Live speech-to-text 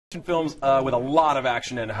Films with a lot of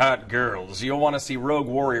action and hot girls. You'll want to see Rogue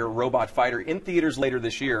Warrior Robot Fighter in theaters later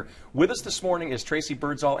this year. With us this morning is Tracey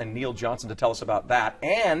Birdsall and Neil Johnson to tell us about that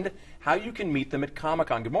and how you can meet them at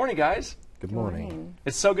Comic-Con. Good morning, guys. Good morning.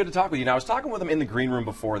 It's so good to talk with you. Now, I was talking with them in the green room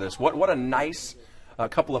before this. What a nice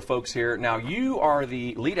couple of folks here. Now, you are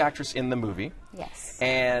the lead actress in the movie. Yes.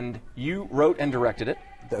 And you wrote and directed it.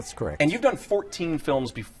 That's correct. And you've done 14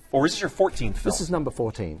 films before. Or is this your 14th film? This is number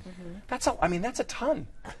 14. Mm-hmm. That's a ton.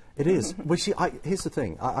 It is. Well, see, here's the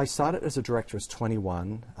thing. I started as a director as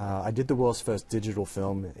 21. I did the world's first digital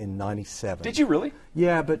film in '97. Did you really?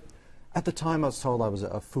 Yeah, but at the time I was told I was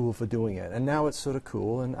a fool for doing it, and now it's sort of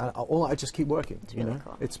cool, and I just keep working. It's really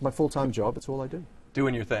cool. It's my full-time job. It's all I do.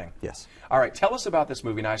 Doing your thing. Yes. All right, tell us about this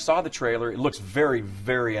movie. Now, I saw the trailer. It looks very,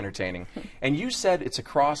 very entertaining. And you said it's a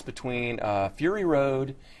cross between Fury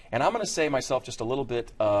Road and I'm going to say myself just a little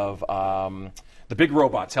bit of the big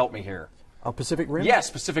robots. Help me here. Pacific Rim? Yes,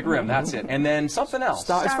 Pacific Rim. That's it. And then something else.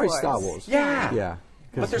 It's very Star Wars. Yeah. Yeah.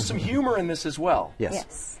 But there's some humor in this as well.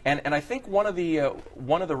 Yes. And I think one of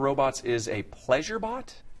the robots is a pleasure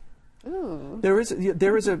bot. Ooh. There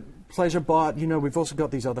is a pleasure bot. You know, we've also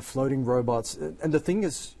got these other floating robots. And the thing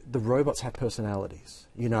is, the robots have personalities.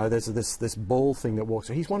 You know, there's this ball thing that walks.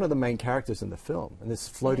 He's one of the main characters in the film, and this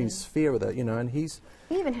floating sphere with it. You know, and he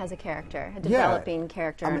even has a character, a developing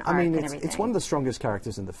character, and I mean, arc and everything. it's one of the strongest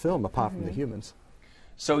characters in the film, apart from the humans.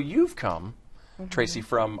 So you've come, Tracey,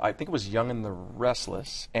 from, I think it was Young and the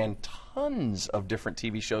Restless, and tons of different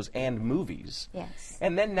TV shows and movies. Yes.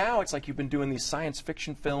 And then now it's like you've been doing these science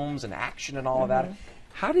fiction films and action and all of that.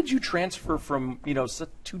 How did you transfer from, you know,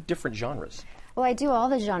 two different genres? Well, I do all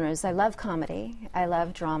the genres. I love comedy. I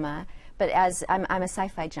love drama. But as I'm a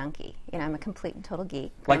sci-fi junkie. You know, I'm a complete and total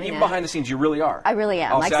geek. Like even behind the scenes, you really are. I really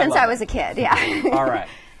am. Oh, like see, since I was a kid. Yeah. All right.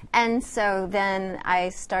 And so then I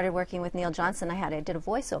started working with Neil Johnson. I did a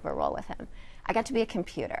voiceover role with him. I got to be a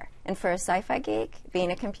computer. And for a sci-fi geek,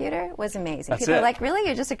 being a computer was amazing. That's People it. are like, really?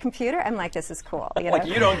 You're just a computer? I'm like, this is cool. You know? Like,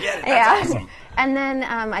 you don't get it. That's awesome. And then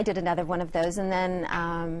I did another one of those. And then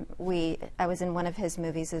I was in one of his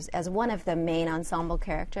movies as one of the main ensemble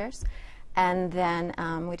characters. And then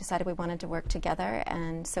we decided we wanted to work together.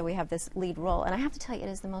 And so we have this lead role. And I have to tell you, it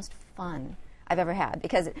is the most fun I've ever had,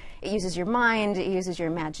 because it uses your mind, it uses your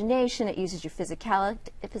imagination, it uses your physicality.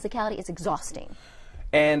 It's exhausting.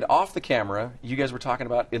 And off the camera, you guys were talking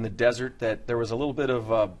about in the desert that there was a little bit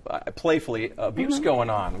of playfully abuse going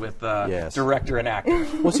on with director and actor.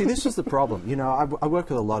 Well, see, this is the problem. You know, I work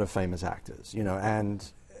with a lot of famous actors, you know, and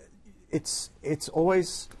it's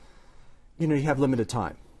always, you know, you have limited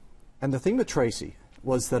time. And the thing with Tracey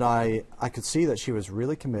was that I could see that she was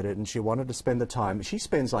really committed and she wanted to spend the time. She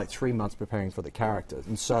spends like 3 months preparing for the character,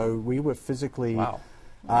 and so we were physically,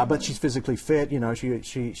 but she's physically fit. You know,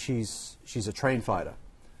 she's a trained fighter.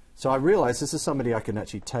 So I realized this is somebody I can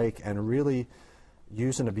actually take and really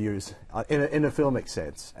use and abuse in a filmic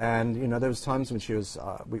sense. And you know, there was times when she was,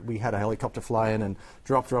 we had a helicopter fly in and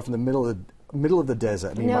dropped her off in the middle of the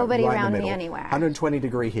desert. I mean, nobody right around in the me middle, anywhere.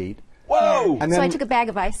 120-degree heat. Whoa! And So then, I took a bag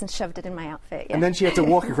of ice and shoved it in my outfit. Yeah. and then she had to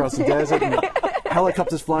walk across the desert, and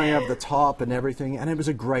helicopters flying over the top and everything, and it was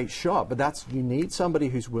a great shot. But you need somebody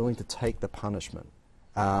who's willing to take the punishment,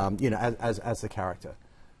 you know, as the character.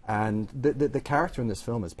 And the character in this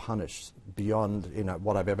film is punished beyond, you know,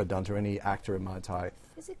 what I've ever done to any actor in my entire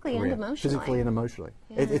Physically career. and emotionally. Physically and emotionally.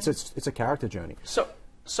 Yeah. It's a character journey. So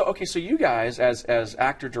okay, so you guys, as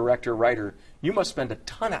actor, director, writer, you must spend a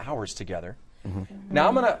ton of hours together.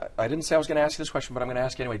 Now I didn't say I was going to ask you this question, but I'm going to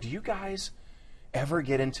ask you anyway. Do you guys ever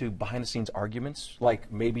get into behind-the-scenes arguments?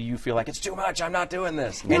 Like maybe you feel like it's too much, I'm not doing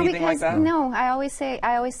this. No, Anything like that? No, I always say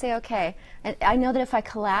okay. And I know that if I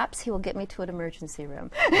collapse, he will get me to an emergency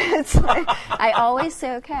room. It's like, I always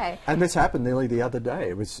say okay. And this happened nearly the other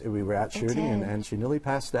day. We were out shooting, and she nearly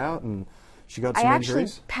passed out, and she got some injuries. I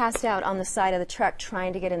actually passed out on the side of the truck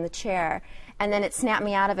trying to get in the chair, and then it snapped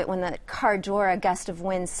me out of it when the car door, a gust of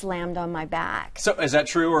wind, slammed on my back. So is that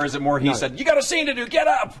true, or is it more he said, you got a scene to do, get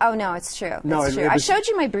up? Oh, no, it's true. No, it's true. I showed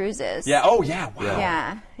you my bruises. Yeah, oh yeah,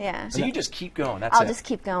 wow. Yeah. So you just keep going, that's I'll it. just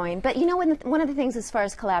keep going. But you know, one of the things as far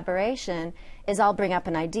as collaboration is I'll bring up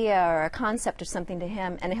an idea or a concept or something to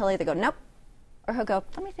him, and he'll either go, nope, or he'll go,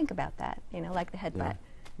 let me think about that, you know, like the headbutt.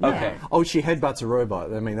 Okay. Oh, she headbutts a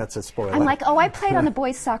robot. I mean, that's a spoiler. I'm like, oh, I played on the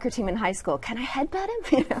boys' soccer team in high school. Can I headbutt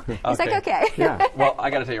him? You know? He's like, okay. Yeah. Well, I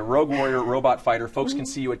got to tell you, Rogue Warrior, Robot Fighter, folks can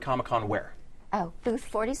see you at Comic-Con where? Oh, booth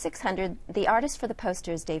 4600. The artist for the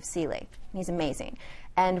poster is Dave Seeley. He's amazing.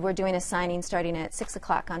 And we're doing a signing starting at 6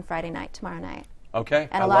 o'clock on Friday night, tomorrow night. Okay.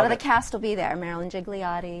 And a lot of the cast will be there. Marilyn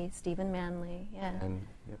Gigliotti, Stephen Manley. Yeah.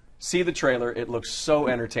 See the trailer. It looks so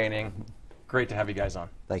entertaining. Great to have you guys on.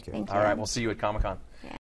 Thank you. Thank All you. right, we'll see you at Comic-Con.